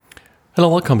Hello,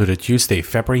 welcome to the Tuesday,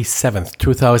 February 7th,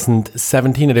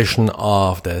 2017 edition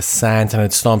of the SANS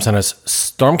and Storm Center's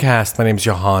StormCast. My name is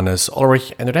Johannes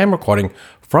Ulrich, and today I'm recording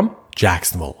from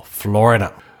Jacksonville,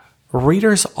 Florida.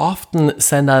 Readers often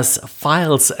send us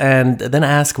files and then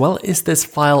ask, well, is this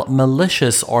file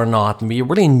malicious or not? And we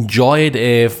really enjoy it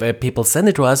if people send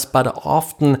it to us, but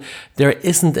often there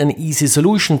isn't an easy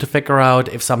solution to figure out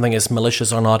if something is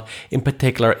malicious or not, in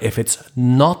particular if it's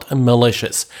not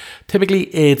malicious. Typically,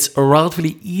 it's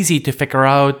relatively easy to figure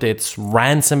out it's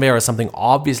ransomware or something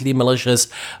obviously malicious,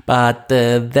 but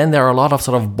then there are a lot of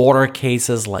sort of border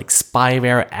cases like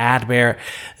spyware, adware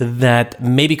that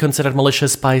may be considered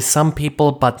malicious by some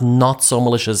people, but not so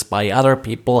malicious by other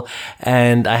people.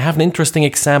 And I have an interesting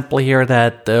example here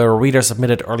that the reader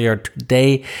submitted earlier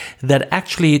today that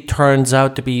actually turns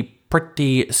out to be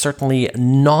pretty certainly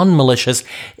non-malicious.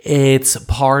 It's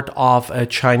part of a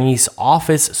Chinese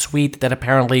Office suite that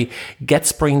apparently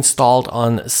gets pre-installed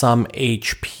on some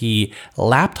HP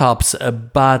laptops,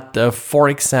 but for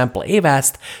example,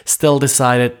 Avast still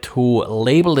decided to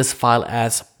label this file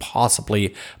as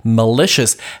possibly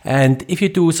malicious. And if you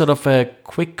do sort of a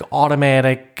quick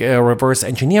automatic reverse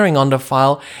engineering on the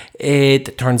file,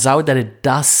 it turns out that it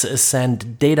does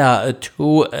send data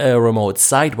to a remote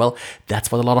site. Well,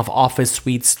 that's what a lot of Office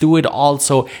suites do. It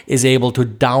also is able to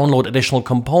download additional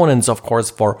components, of course,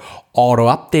 for auto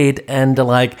update and the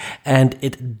like, and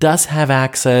it does have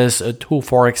access to,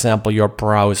 for example, your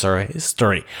browser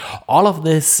history. All of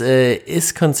this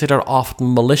is considered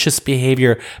often malicious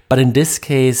behavior, but in this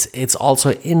case, it's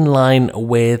also in line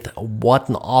with what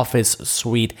an Office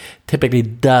suite typically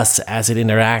does as it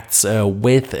interacts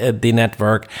with the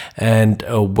network and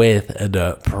with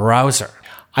the browser.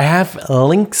 I have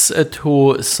links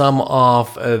to some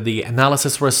of the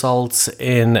analysis results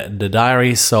in the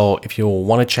diary, so if you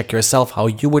want to check yourself how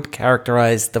you would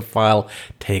characterize the file,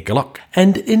 take a look.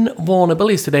 And in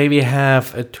vulnerabilities today, we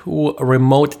have two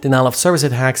remote denial of service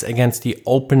attacks against the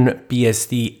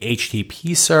OpenBSD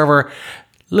HTTP server.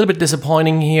 A little bit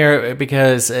disappointing here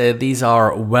because these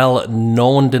are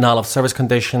well-known denial of service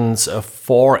conditions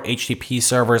for HTTP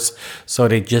servers, so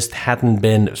they just hadn't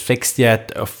been fixed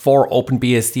yet. For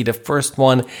OpenBSD, the first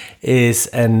one is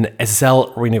an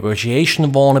SSL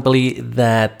renegotiation vulnerability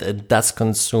that does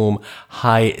consume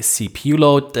high CPU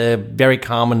load, very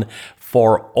common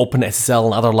for OpenSSL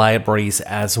and other libraries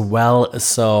as well.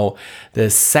 So the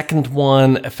second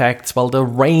one affects, well, the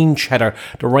range header.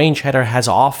 The range header has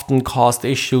often caused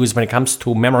issues when it comes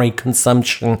to memory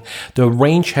consumption. The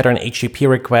range header in HTTP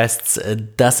requests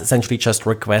does essentially just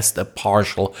request a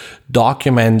partial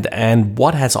document. And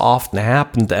what has often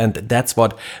happened, and that's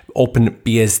what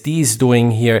OpenBSD is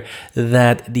doing here,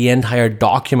 that the entire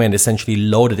document essentially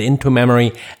loaded into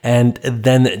memory and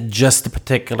then just a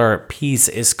particular piece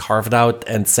is carved out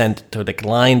and sent to the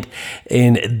client.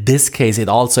 In this case, it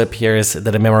also appears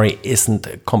that the memory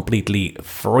isn't completely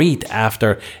freed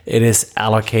after it is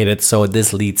allocated, so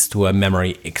this leads to a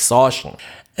memory exhaustion.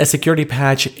 A security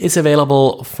patch is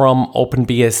available from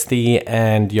OpenBSD,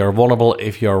 and you're vulnerable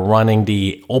if you're running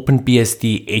the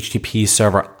OpenBSD HTTP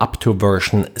server up to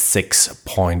version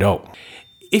 6.0.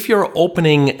 If you're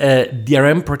opening a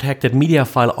DRM-protected media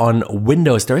file on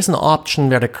Windows, there is an option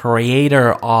where the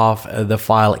creator of the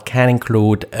file can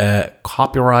include a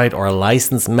copyright or a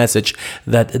license message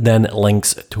that then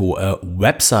links to a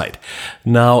website.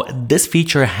 Now, this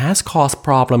feature has caused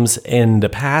problems in the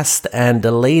past, and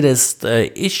the latest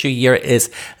issue here is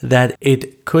that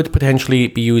it could potentially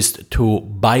be used to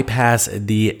bypass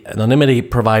the anonymity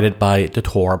provided by the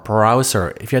Tor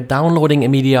browser. If you're downloading a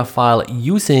media file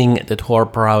using the Tor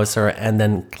browser and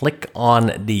then click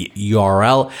on the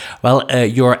URL, well,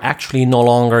 you're actually no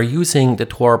longer using the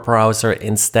Tor browser.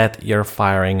 Instead, you're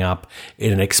firing up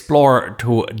in an Explorer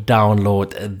to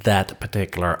download that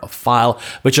particular file,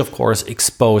 which of course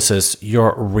exposes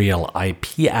your real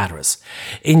IP address.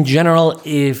 In general,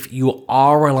 if you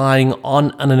are relying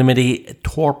on anonymity,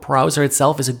 Tor browser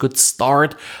itself is a good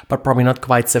start, but probably not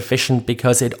quite sufficient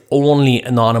because it only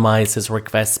anonymizes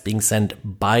requests being sent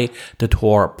by the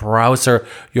Tor browser.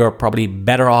 You're probably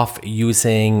better off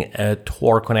using a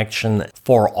Tor connection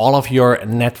for all of your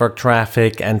network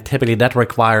traffic, and typically that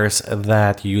requires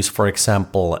that you use, for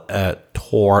example, a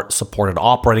Tor supported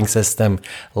operating system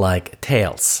like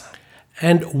Tails.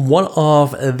 And one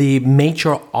of the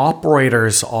major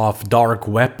operators of dark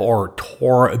web or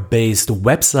Tor-based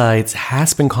websites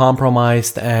has been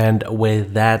compromised, and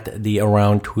with that, the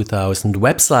around 2,000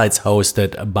 websites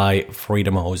hosted by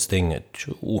Freedom Hosting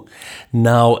too.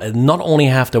 Now, not only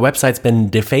have the websites been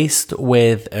defaced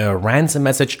with a ransom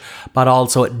message, but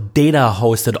also data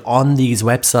hosted on these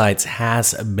websites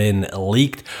has been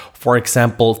leaked. For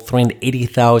example,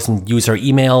 380,000 user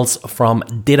emails from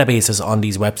databases on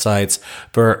these websites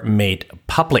were made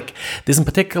public. This in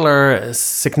particular is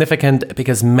significant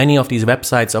because many of these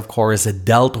websites, of course,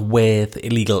 dealt with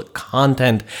illegal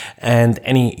content, and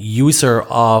any user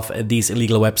of these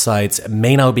illegal websites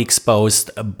may now be exposed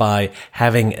by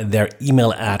having their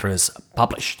email address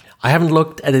published. I haven't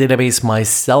looked at the database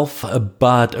myself,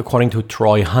 but according to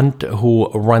Troy Hunt, who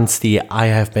runs the I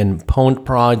Have Been Pwned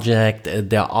project,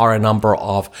 there are a number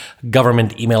of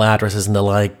government email addresses and the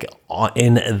like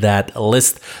in that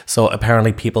list. So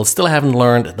apparently people still haven't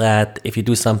learned that if you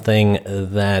do something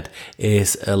that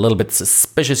is a little bit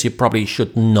suspicious, you probably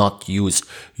should not use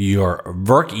your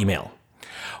work email.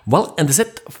 Well, and that's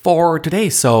it for today.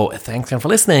 So thanks again for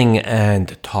listening,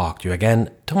 and talk to you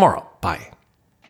again tomorrow. Bye.